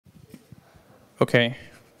Okay,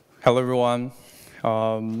 hello everyone.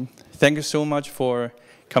 Thank you so much for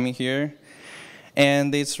coming here.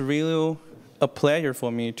 And it's really a pleasure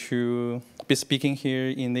for me to be speaking here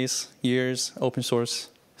in this year's Open Source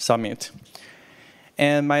Summit.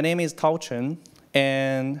 And my name is Tao Chen,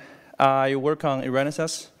 and I work on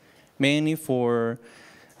Renesas, mainly for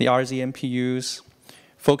the RZ MPUs,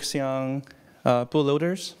 focusing on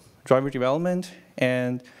bootloaders, driver development,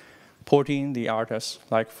 and porting the RTOS,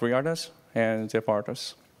 like FreeRTOS and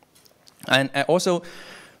ZipRTOS. And I also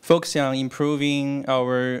focus on improving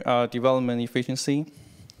our development efficiency.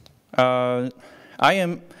 I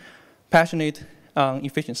am passionate on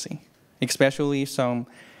efficiency, especially some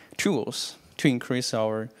tools to increase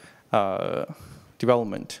our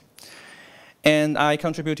development. And I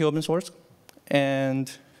contribute to open source, and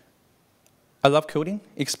I love coding,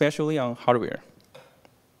 especially on hardware.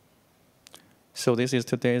 So this is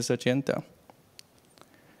today's agenda.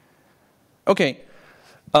 Okay,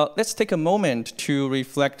 let's take a moment to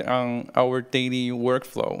reflect on our daily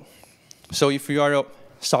workflow. So if you are a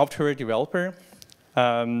software developer,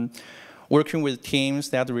 working with teams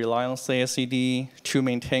that rely on CI/CD to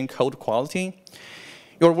maintain code quality,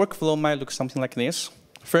 your workflow might look something like this.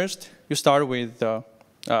 First, you start with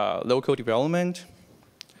local development.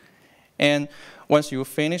 And once you've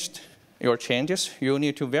finished your changes, you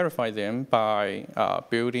need to verify them by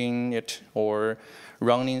building it or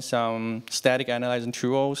running some static analyzing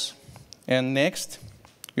tools. And next,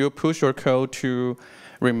 you push your code to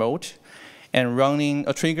remote and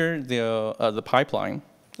trigger the pipeline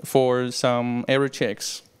for some error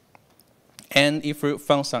checks. And if you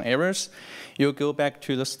found some errors, you go back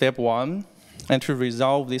to the step one and to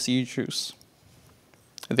resolve these issues.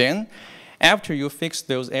 Then, after you fix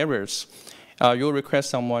those errors, you'll request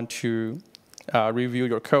someone to review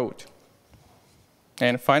your code.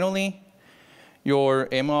 And finally, your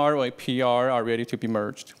MR or PR are ready to be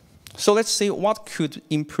merged. So let's see what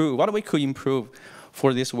we could improve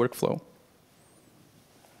for this workflow.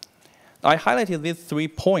 I highlighted these 3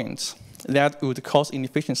 points that would cause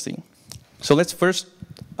inefficiency. So let's first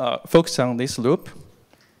focus on this loop.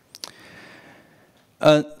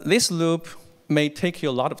 This loop may take you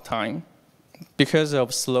a lot of time because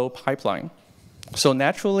of slow pipeline. So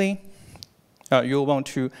naturally, you'll want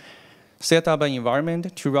to set up an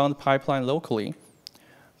environment to run the pipeline locally.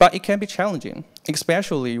 But it can be challenging,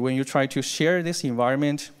 especially when you try to share this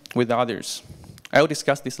environment with others. I will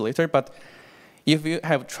discuss this later, but if you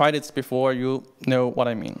have tried it before, you know what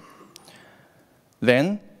I mean.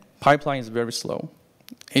 Then, pipeline is very slow,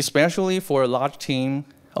 especially for a large team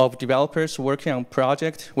of developers working on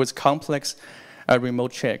projects with complex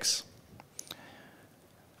remote checks.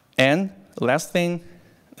 And last thing,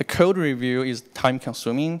 the code review is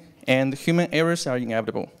time-consuming, and human errors are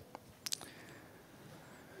inevitable.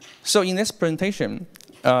 So in this presentation,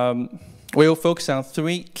 we'll focus on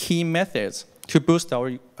 3 key methods to boost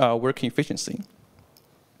our working efficiency.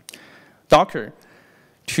 Docker,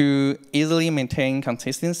 to easily maintain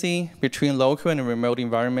consistency between local and remote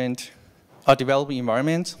development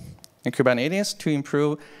environment, and Kubernetes to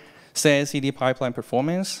improve CI/CD pipeline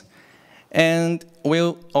performance. And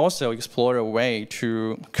we'll also explore a way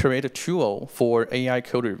to create a tool for AI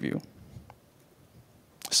code review.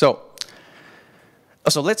 So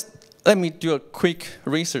let me do a quick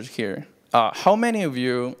research here. How many of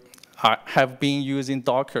you have been using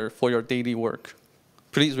Docker for your daily work?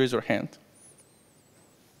 Please raise your hand.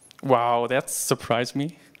 Wow, that surprised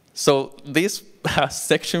me. So this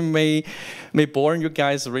section may bore you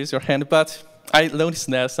guys raise your hand, but I noticed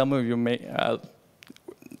that some of you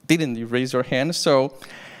didn't raise your hand. So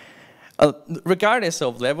regardless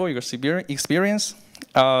of level of your experience,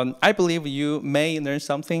 I believe you may learn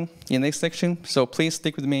something in this section. So please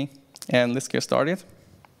stick with me, and let's get started.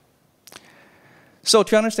 So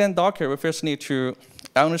to understand Docker, we first need to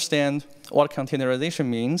understand what containerization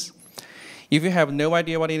means. If you have no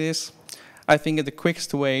idea what it is, I think the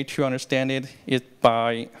quickest way to understand it is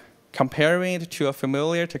by comparing it to a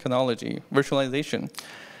familiar technology, virtualization.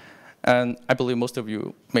 And I believe most of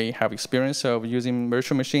you may have experience of using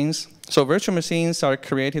virtual machines. So virtual machines are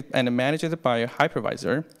created and managed by a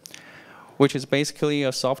hypervisor, which is basically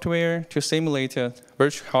a software to simulate a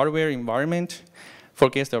virtual hardware environment for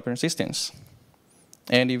guest operating systems.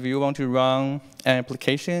 And if you want to run an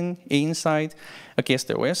application inside a guest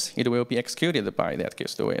OS, it will be executed by that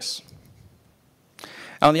guest OS.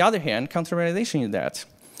 On the other hand, containerization is that.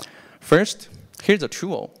 First, here's a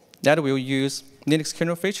tool that will use Linux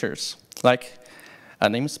kernel features like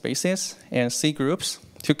namespaces and C groups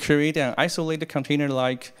to create an isolated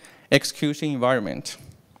container-like execution environment.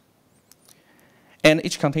 And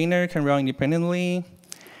each container can run independently,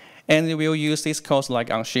 And we'll use this course like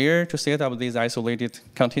onShare to set up these isolated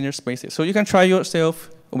container spaces. So you can try yourself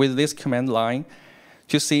with this command line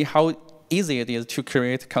to see how easy it is to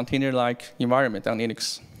create container-like environment on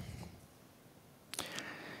Linux.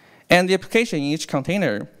 And the application in each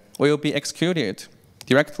container will be executed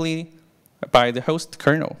directly by the host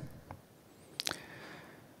kernel.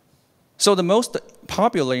 So the most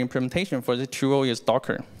popular implementation for the tool is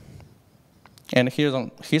Docker. And here's a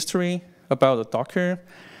history about the Docker,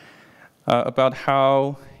 about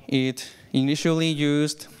how it initially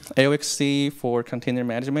used LXC for container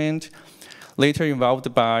management, later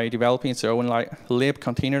evolved by developing its own lib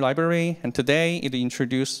container library, and today it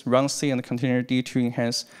introduced runc and containerd to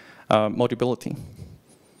enhance mobility.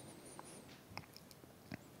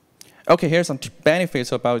 Okay, here's some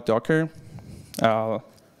benefits about Docker.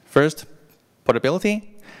 First, portability.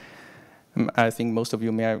 I think most of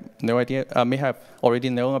you may have already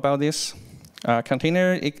known about this.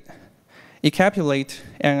 Container encapsulate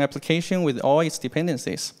an application with all its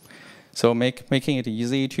dependencies, so making it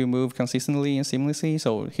easy to move consistently and seamlessly.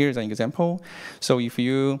 So here's an example. So if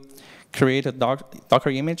you create a Docker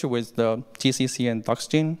image with the GCC and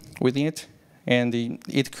Doxygen within it, and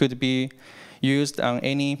it could be used on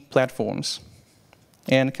any platforms.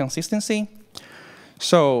 And consistency.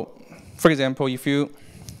 So for example, if you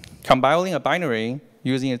compiling a binary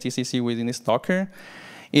using a GCC within this Docker,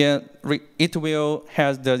 it will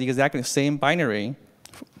have the exactly same binary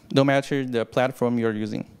no matter the platform you're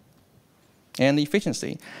using. And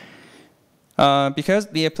efficiency. Because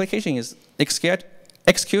the application is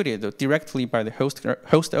executed directly by the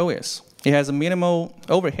host OS, it has a minimal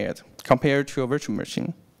overhead compared to a virtual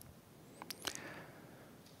machine.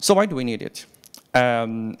 So why do we need it?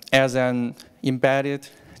 As an embedded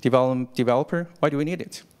developer, why do we need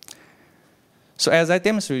it? So as I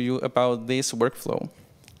demonstrated you about this workflow,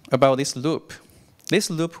 about this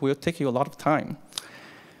loop will take you a lot of time.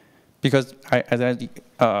 Because as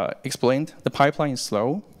I explained, the pipeline is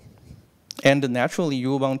slow, and naturally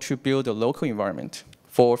you want to build a local environment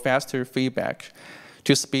for faster feedback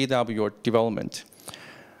to speed up your development.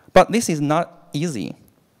 But this is not easy.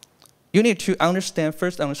 You need to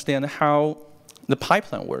first understand how the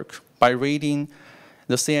pipeline works by reading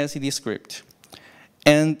the CI/CD script.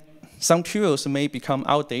 And some tools may become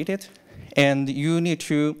outdated, and you need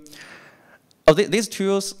to, these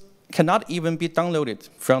tools cannot even be downloaded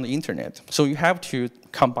from the internet. So you have to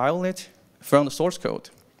compile it from the source code.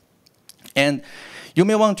 And you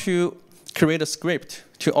may want to create a script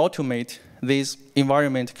to automate this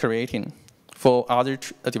environment creating for other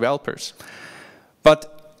developers.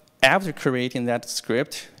 But after creating that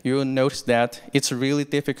script, you'll notice that it's really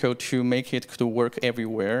difficult to make it to work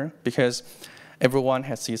everywhere because everyone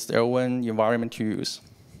has its own environment to use.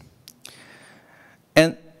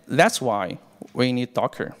 And that's why we need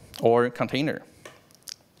Docker or container.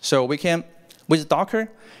 So with Docker,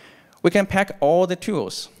 we can pack all the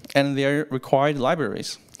tools and their required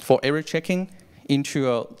libraries for error checking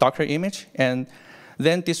into a Docker image and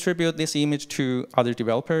then distribute this image to other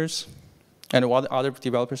developers. And what other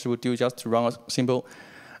developers would do just to run a simple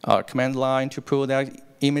command line to pull that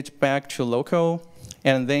image back to local,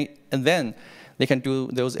 and then they can do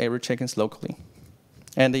those error checkings locally.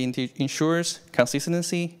 And it ensures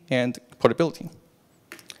consistency and portability.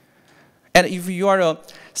 And if you are a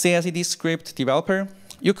CI/CD script developer,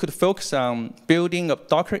 you could focus on building a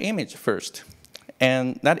Docker image first.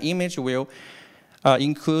 And that image will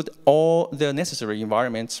include all the necessary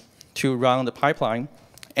environments to run the pipeline.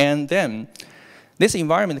 And then this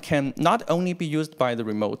environment can not only be used by the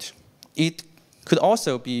remote, it could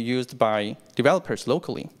also be used by developers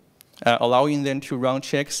locally, allowing them to run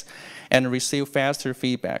checks and receive faster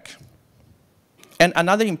feedback. And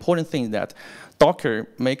another important thing is that Docker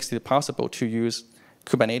makes it possible to use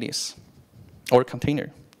Kubernetes or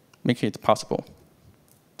container, make it possible.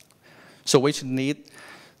 So which leads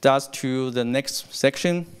us to the next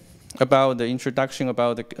section about the introduction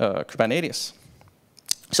about the Kubernetes.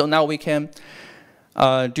 So now we can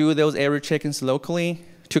do those error checkings locally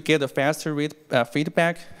to get a faster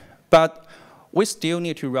feedback, but we still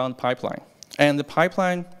need to run the pipeline. And the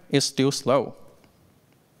pipeline is still slow,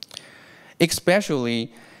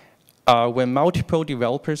 especially when multiple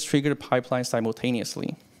developers trigger the pipeline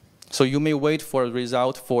simultaneously. So you may wait for a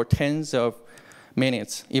result for tens of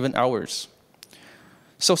minutes, even hours.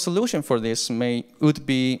 So solution for this would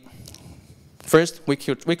be, first, we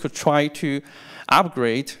could try to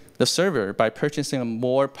upgrade the server by purchasing a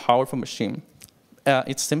more powerful machine.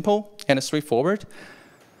 It's simple and straightforward,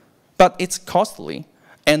 but it's costly.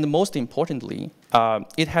 And most importantly,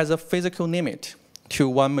 it has a physical limit to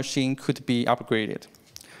one machine could be upgraded.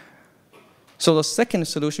 So the second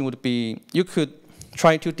solution would be you could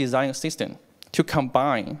try to design a system to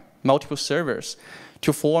combine multiple servers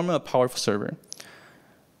to form a powerful server.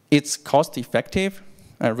 It's cost-effective,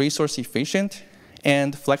 resource-efficient,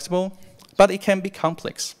 and flexible, but it can be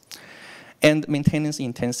complex and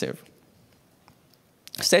maintenance-intensive.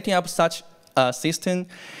 Setting up such a system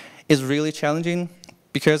is really challenging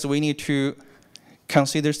because we need to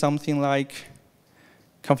consider something like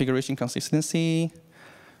configuration consistency,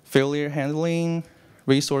 failure handling,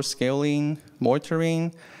 resource scaling,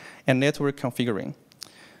 monitoring, and network configuring.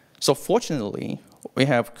 So fortunately, we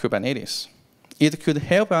have Kubernetes. It could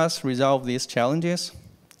help us resolve these challenges.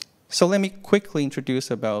 So let me quickly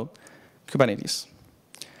introduce about Kubernetes.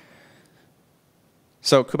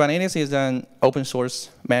 So Kubernetes is an open source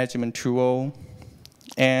management tool.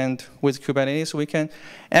 And with Kubernetes, we can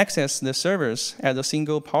access the servers as a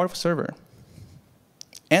single powerful server.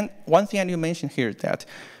 And one thing I need to mention here is that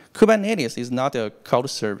Kubernetes is not a cloud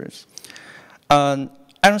service. I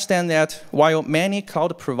understand that while many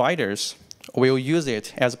cloud providers will use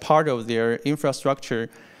it as part of their infrastructure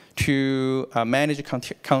to manage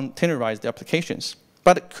containerized applications,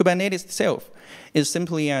 but Kubernetes itself is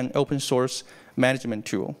simply an open source management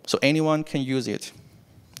tool. So anyone can use it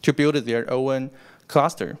to build their own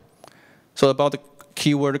cluster. So about the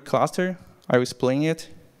keyword cluster, I will explain it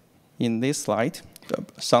in this slide,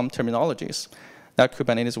 some terminologies that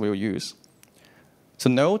Kubernetes will use. So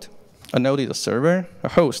node, a node is a server, a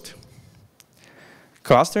host.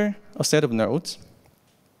 Cluster, a set of nodes.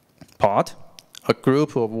 Pod, a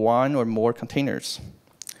group of one or more containers.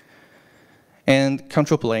 And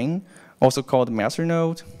control plane, also called master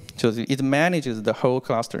node, so it manages the whole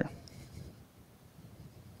cluster.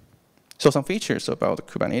 So some features about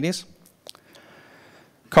Kubernetes.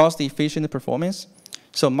 Cost-efficient performance.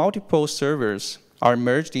 So multiple servers are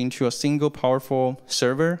merged into a single powerful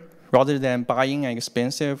server rather than buying an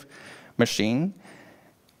expensive machine.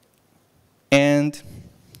 And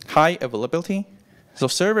high availability. So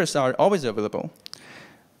servers are always available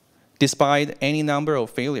despite any number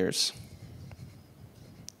of failures.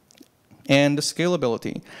 And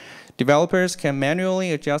scalability. Developers can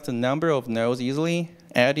manually adjust the number of nodes easily,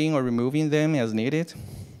 adding or removing them as needed.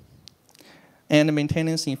 And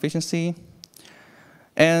maintenance efficiency.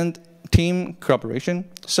 And team collaboration.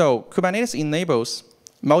 So Kubernetes enables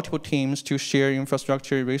multiple teams to share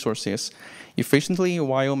infrastructure resources efficiently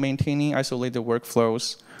while maintaining isolated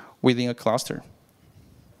workflows within a cluster.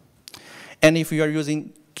 And if you are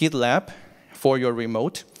using GitLab for your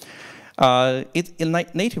remote, it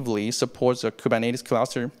natively supports a Kubernetes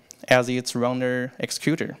cluster as its runner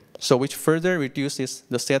executor, so which further reduces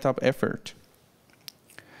the setup effort.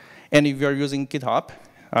 And if you are using GitHub,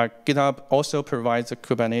 GitHub also provides a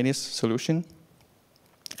Kubernetes solution.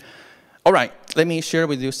 All right, let me share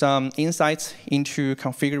with you some insights into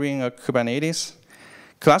configuring a Kubernetes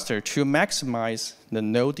cluster to maximize the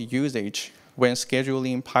node usage when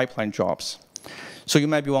scheduling pipeline jobs. So you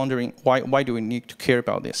might be wondering, why do we need to care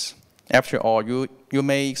about this? After all, you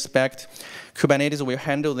may expect Kubernetes will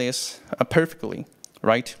handle this perfectly,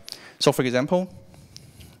 right? So for example,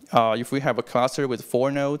 if we have a cluster with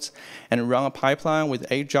 4 nodes and run a pipeline with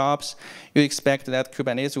 8 jobs, you expect that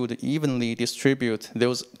Kubernetes would evenly distribute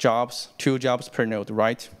those jobs, 2 jobs per node,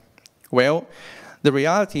 right? Well, the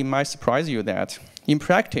reality might surprise you that in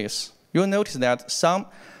practice, you'll notice that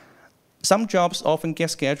some jobs often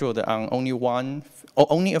get scheduled on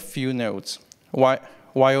only a few nodes,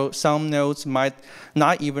 while some nodes might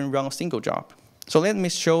not even run a single job. So let me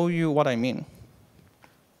show you what I mean.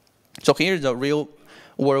 So here's a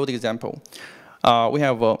real-world example. We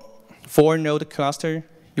have a 4-node cluster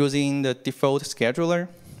using the default scheduler,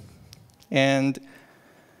 and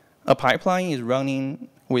a pipeline is running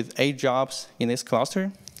with 8 jobs in this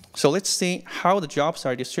cluster. So let's see how the jobs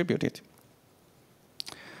are distributed.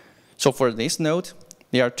 So for this node,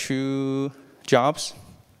 there are 2 jobs.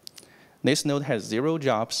 This node has 0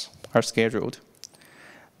 jobs are scheduled.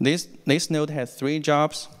 This node has 3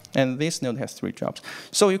 jobs, and this node has 3 jobs.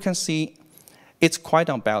 So you can see it's quite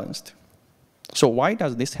unbalanced. So why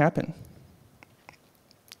does this happen?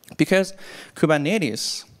 Because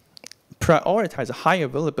Kubernetes prioritizes high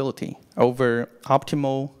availability over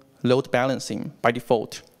optimal load balancing by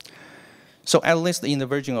default. So at least in the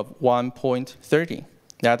version of 1.30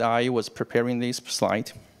 that I was preparing this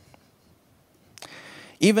slide,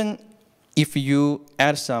 even if you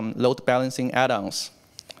add some load balancing add-ons,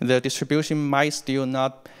 the distribution might still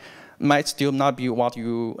not be what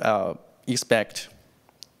you expect.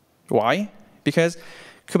 Why? Because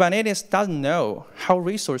Kubernetes doesn't know how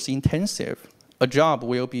resource intensive a job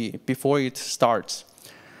will be before it starts.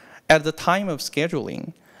 At the time of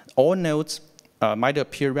scheduling, all nodes might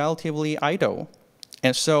appear relatively idle.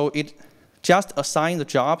 And so it just assigns the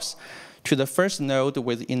jobs to the first node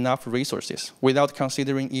with enough resources without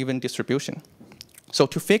considering even distribution. So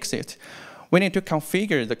to fix it, we need to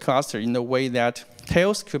configure the cluster in a way that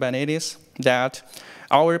tells Kubernetes that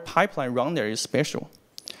our pipeline runner is special,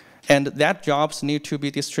 and that jobs need to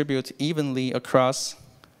be distributed evenly across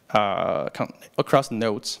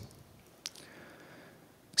nodes.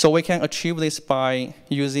 So we can achieve this by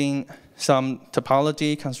using some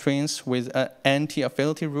topology constraints with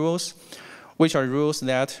anti-affinity rules, which are rules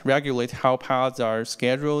that regulate how paths are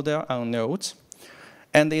scheduled on nodes.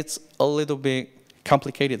 And it's a little bit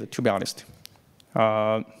complicated, to be honest.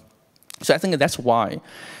 So I think that's why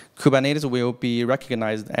Kubernetes will be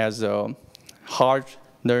recognized as a hard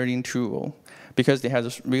learning tool, because it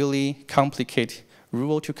has a really complicated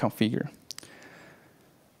rule to configure.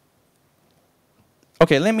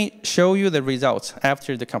 OK, let me show you the results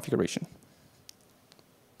after the configuration.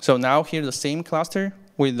 So now here's the same cluster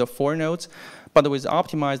with the 4 nodes, but with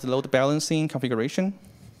optimized load balancing configuration.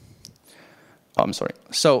 Oh, I'm sorry.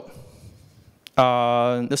 So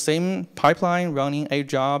the same pipeline running 8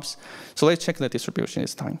 jobs. So let's check the distribution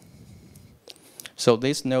this time. So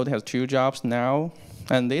this node has 2 jobs now,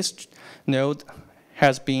 and this node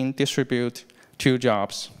has been distributed 2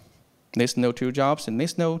 jobs. This node 2 jobs, and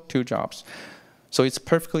this node 2 jobs. So it's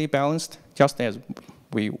perfectly balanced, just as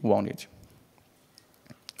we wanted.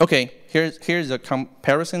 OK, here's a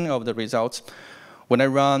comparison of the results. When I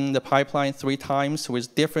run the pipeline 3 times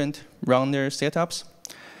with different runner setups,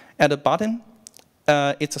 at the bottom,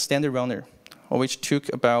 it's a standard runner, which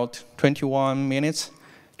took about 21 minutes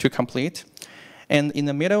to complete. And in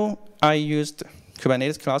the middle, I used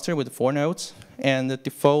Kubernetes cluster with 4 nodes and the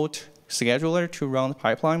default scheduler to run the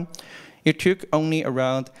pipeline. It took only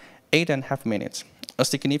around 8.5 minutes, a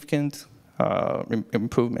significant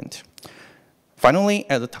improvement. Finally,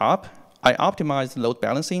 at the top, I optimized load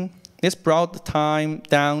balancing. This brought the time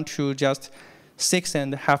down to just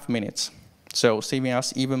 6.5 minutes, so saving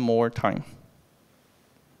us even more time.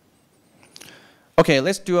 OK,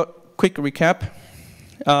 let's do a quick recap.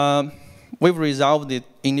 We've resolved the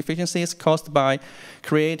inefficiencies caused by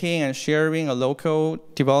creating and sharing a local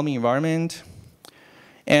development environment.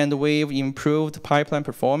 And we've improved pipeline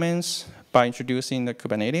performance by introducing the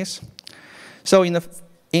Kubernetes. So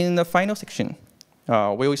in the final section,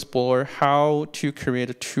 we'll explore how to create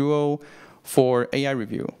a tool for AI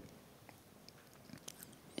review.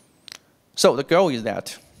 So the goal is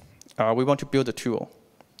that we want to build a tool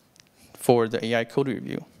for the AI code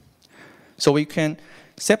review. So we can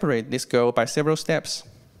separate this goal by several steps.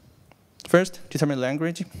 First, determine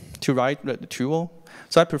language to write the tool.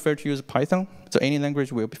 So I prefer to use Python, so any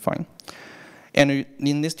language will be fine. And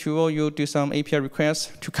in this tool, you'll do some API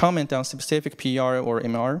requests to comment on specific PR or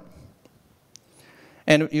MR.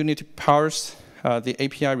 And you need to parse the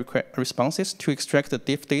API responses to extract the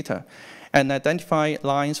diff data and identify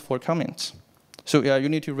lines for comments. So you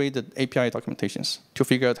need to read the API documentations to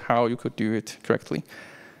figure out how you could do it correctly.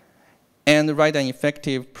 And write an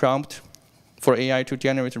effective prompt for AI to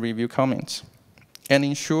generate review comments. And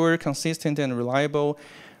ensure consistent and reliable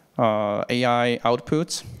AI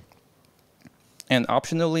outputs. And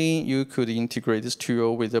optionally, you could integrate this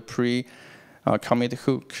tool with a pre-commit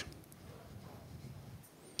hook.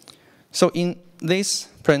 So in this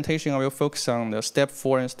presentation, I will focus on the step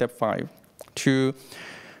 4 and step 5 to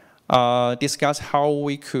discuss how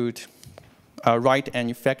we could write an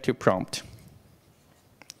effective prompt.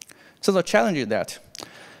 So the challenge is that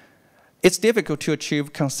it's difficult to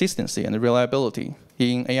achieve consistency and reliability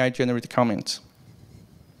in AI-generated comments.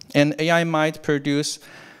 And AI might produce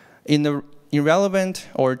irrelevant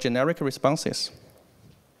or generic responses.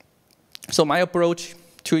 So my approach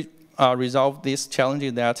to resolve this challenge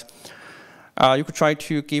is that you could try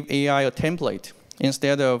to give AI a template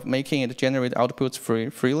instead of making it generate outputs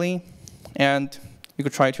freely. And you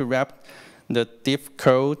could try to wrap the diff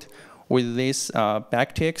code with these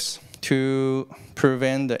backticks to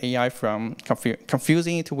prevent the AI from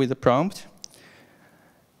confusing it with the prompt.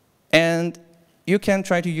 And you can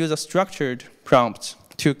try to use a structured prompt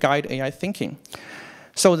to guide AI thinking.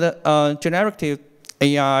 So the generative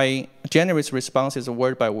AI generates responses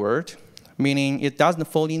word by word, meaning it doesn't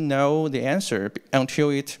fully know the answer until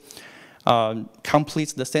it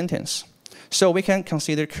completes the sentence. So we can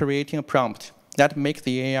consider creating a prompt that makes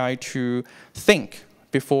the AI to think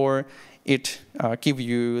before it gives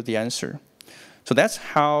you the answer. So that's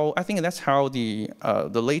how I think that's how the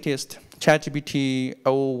latest ChatGPT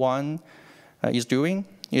 01 is doing.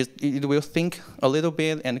 It will think a little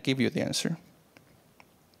bit and give you the answer.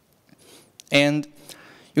 And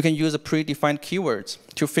you can use predefined keywords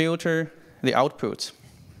to filter the output.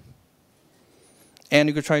 And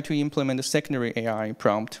you could try to implement a secondary AI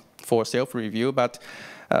prompt for self-review, but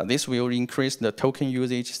this will increase the token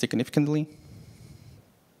usage significantly.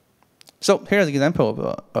 So here's an example of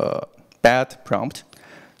a bad prompt.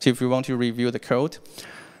 So if you want to review the code.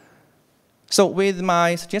 So with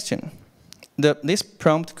my suggestion, this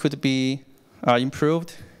prompt could be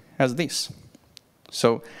improved as this.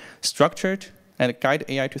 So structured and guide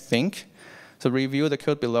AI to think. So review the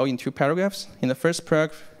code below in 2 paragraphs. In the first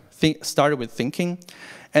paragraph, start with thinking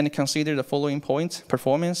and consider the following points: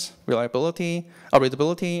 performance, reliability,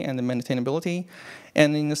 readability, and maintainability.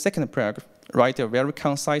 And in the second paragraph, write a very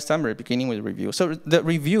concise summary beginning with review. So the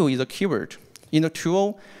review is a keyword. In the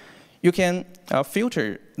tool, you can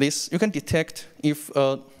filter this. You can detect if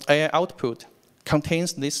AI output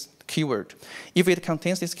contains this keyword. If it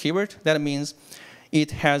contains this keyword, that means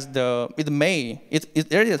it has there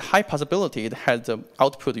is a high possibility it has the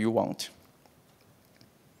output you want.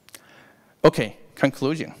 Okay,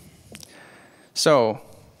 conclusion. So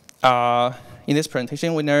in this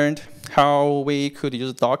presentation, we learned how we could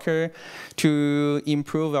use Docker to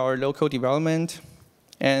improve our local development,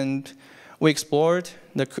 and we explored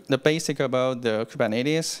the basic about the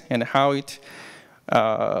Kubernetes and how it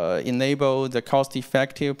enabled the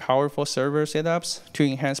cost-effective, powerful server setups to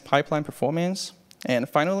enhance pipeline performance. And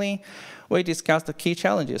finally, we discussed the key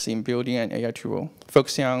challenges in building an AI tool,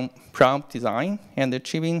 focusing on prompt design and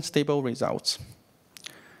achieving stable results.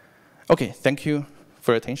 Okay, thank you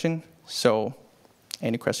for your attention. So,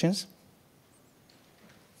 any questions?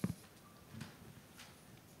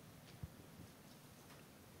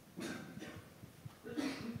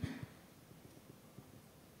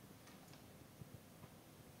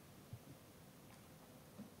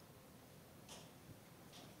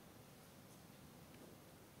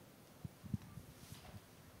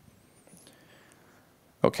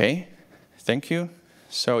 Okay, thank you.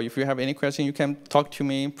 So if you have any question, you can talk to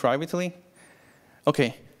me privately.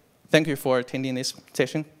 Okay, thank you for attending this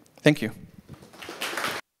session. Thank you.